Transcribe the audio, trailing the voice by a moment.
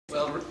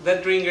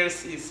That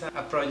Ringers is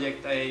a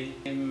project I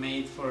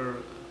made for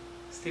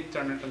Steve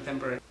Turner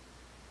Contemporary.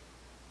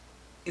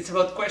 It's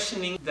about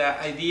questioning the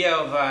idea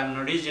of an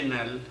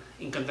original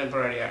in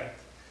contemporary art.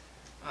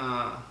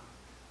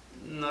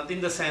 Not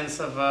in the sense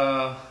of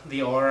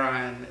the aura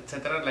and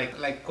etc.,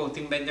 like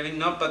quoting Benjamin,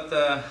 no,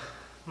 but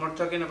more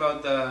talking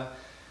about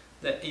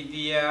the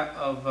idea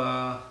of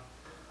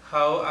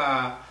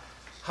how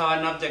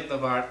an object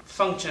of art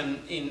function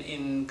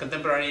in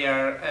contemporary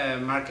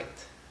art market,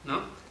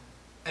 no?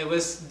 I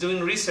was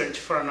doing research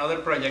for another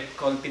project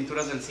called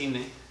Pinturas del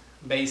Cine,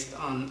 based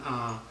on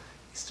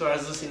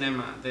Historias do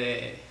Cinema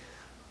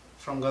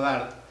from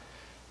Godard,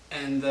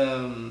 and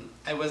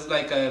I was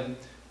like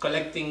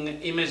collecting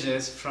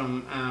images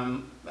from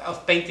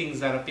of paintings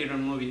that appear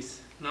in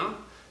movies, no?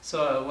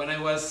 So when I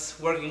was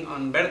working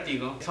on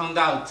Vertigo, I found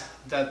out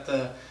that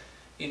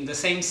in the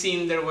same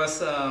scene there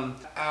was a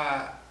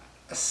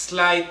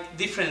slight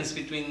difference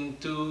between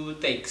two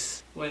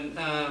takes. When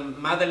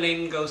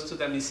Madeleine goes to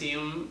the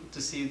museum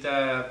to see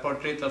the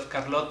portrait of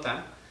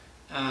Carlota,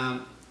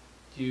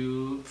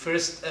 you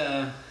first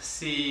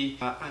see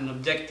an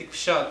objective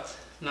shot,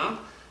 no,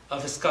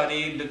 of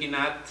Scotty looking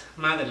at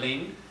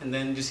Madeleine, and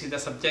then you see the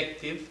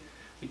subjective,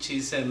 which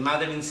is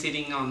Madeleine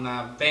sitting on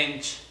a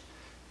bench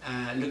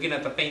looking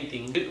at a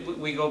painting.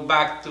 We go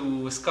back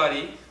to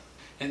Scotty,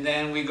 and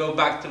then we go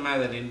back to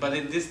Madeleine, but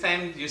at this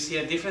time you see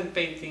a different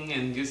painting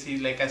and you see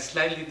like a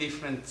slightly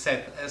different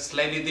set, a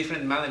slightly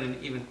different Madeleine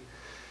even.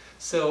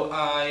 So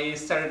I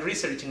started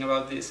researching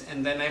about this,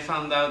 and then I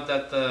found out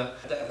that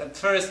at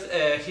first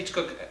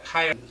Hitchcock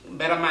hired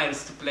Vera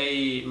Miles to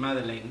play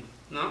Madeleine,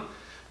 no?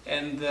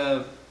 And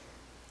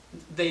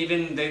they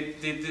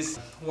did this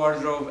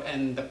wardrobe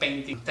and the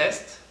painting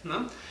test,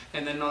 no?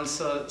 And then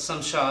also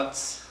some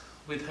shots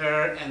with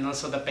her, and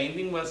also the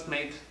painting was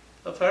made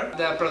of her.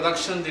 The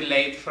production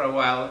delayed for a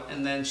while,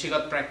 and then she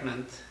got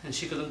pregnant and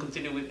she couldn't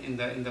continue in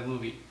the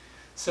movie.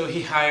 So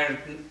he hired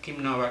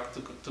Kim Novak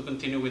to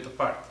continue with the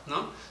part,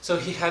 no? So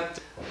he had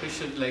to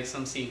reshoot like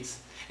some scenes,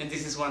 and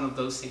this is one of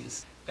those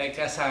scenes. Like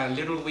as a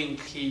little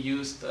wink, he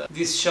used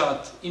this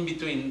shot in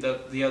between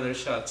the other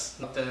shots.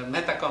 The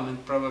meta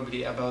comment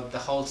probably about the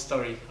whole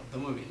story of the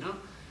movie, no?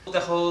 The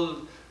whole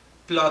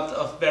plot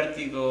of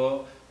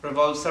Vertigo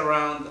revolves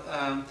around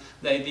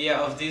the idea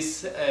of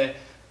this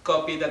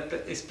copy that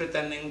is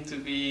pretending to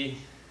be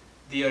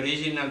the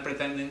original,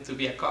 pretending to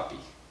be a copy.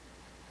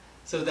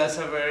 So that's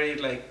a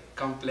very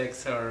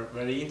complex or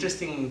very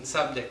interesting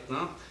subject,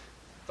 no?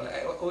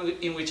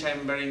 In which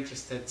I'm very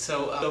interested.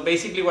 So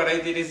basically what I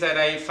did is that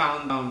I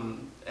found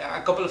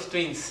a couple of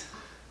twins,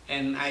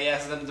 and I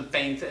asked them to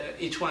paint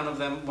each one of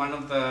them one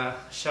of the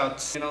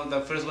shots. You know,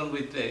 the first one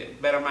with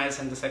Vera Miles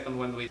and the second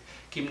one with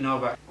Kim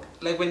Novak.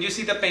 Like when you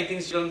see the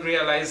paintings, you don't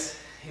realize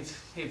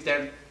if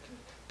they're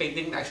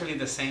painting actually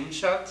the same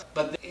shot,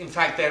 but in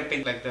fact they're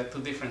painting like the two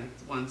different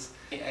ones.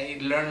 I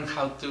learned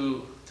how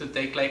to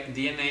take like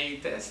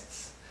DNA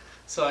tests.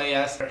 So I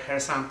asked her hair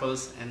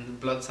samples and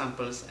blood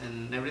samples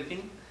and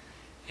everything,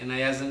 and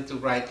I asked them to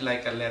write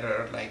like a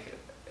letter,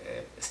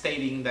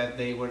 stating that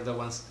they were the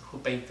ones who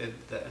painted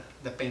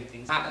the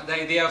paintings. The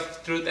idea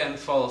of truth and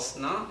false,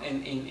 no,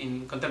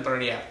 in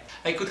contemporary art.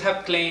 I could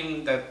have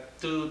claimed that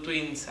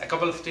a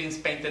couple of twins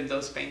painted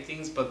those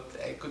paintings, but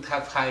I could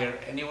have hired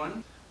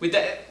anyone. With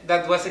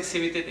that was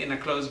exhibited in a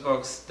closed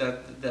box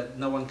that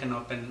no one can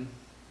open,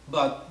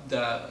 but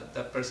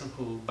the person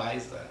who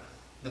buys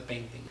the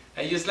painting.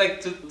 I use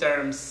like two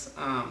terms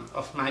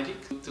of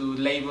magic to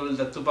label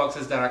the two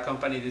boxes that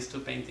accompany these two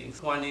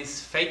paintings. One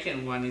is fake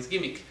and one is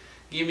gimmick.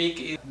 Gimmick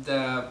is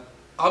the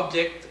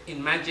object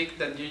in magic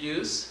that you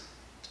use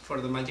for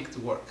the magic to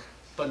work,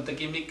 but the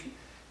gimmick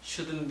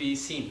shouldn't be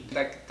seen,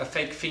 like the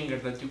fake finger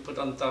that you put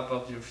on top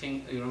of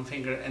your own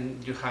finger,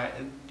 and you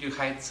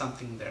hide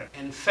something there.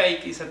 And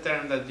fake is a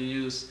term that you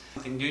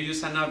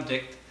use an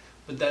object,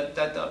 but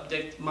that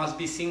object must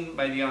be seen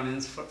by the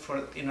audience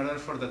in order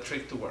for the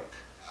trick to work.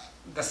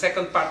 The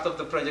second part of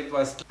the project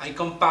was I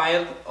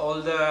compiled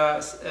all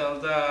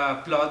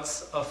the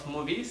plots of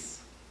movies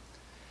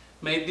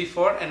made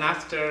before and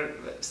after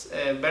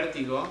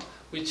Vertigo,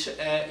 which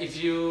if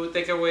you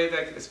take away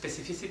the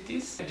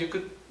specificities, you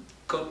could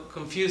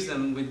confuse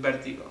them with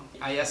Vertigo.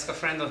 I asked a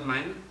friend of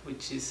mine,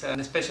 which is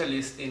a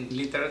specialist in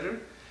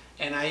literature,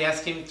 and I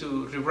asked him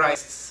to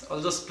rewrite all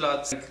those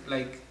plots,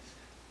 like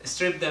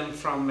strip them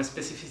from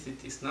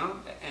specificities, no?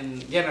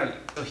 And generally.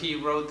 So he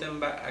wrote them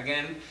back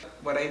again.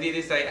 What I did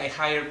is I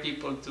hired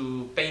people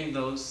to paint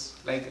those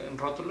like in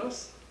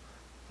rótulos.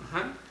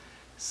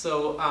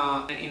 So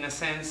in a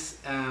sense,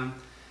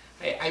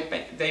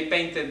 they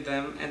painted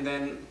them, and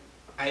then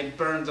I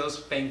burned those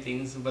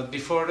paintings, but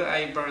before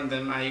I burned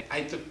them,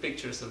 I took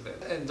pictures of them,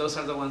 and those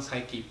are the ones I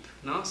keep,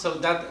 no? So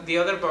that the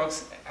other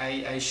box,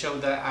 I show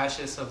the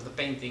ashes of the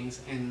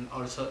paintings and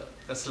also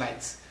the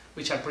slides,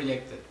 which are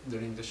projected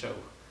during the show.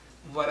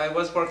 What I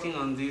was working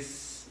on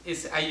this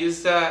is I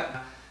used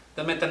the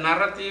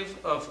meta-narrative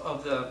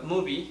of the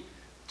movie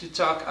to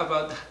talk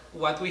about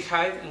what we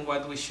hide and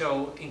what we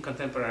show in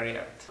contemporary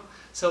art.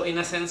 So in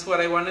a sense,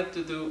 what I wanted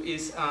to do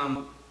is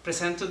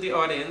present to the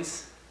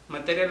audience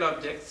material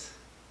objects,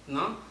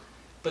 no?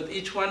 But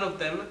each one of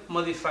them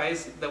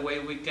modifies the way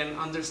we can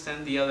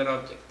understand the other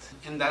object,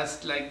 and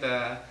that's like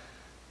the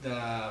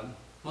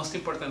most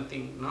important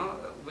thing, no?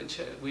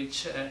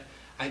 Which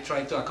I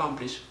try to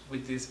accomplish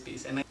with this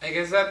piece. And I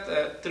guess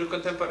that through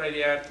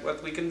contemporary art,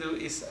 what we can do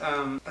is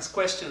ask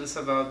questions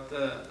about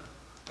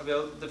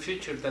the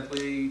future that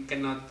we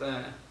cannot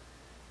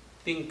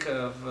think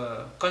of,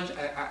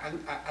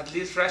 at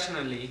least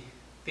rationally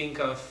think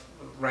of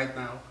right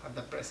now at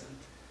the present.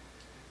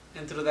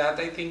 And through that,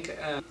 I think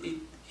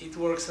it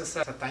works as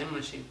a time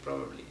machine,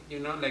 probably. You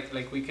know,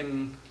 like we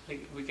can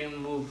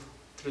move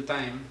through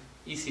time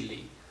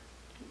easily,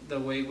 the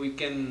way we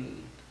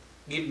can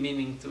give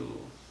meaning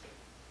to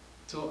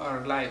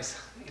our lives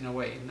in a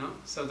way, no?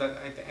 So that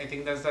I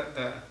think that's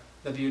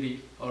the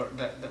beauty, or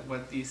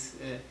what is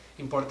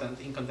important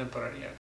in contemporary art.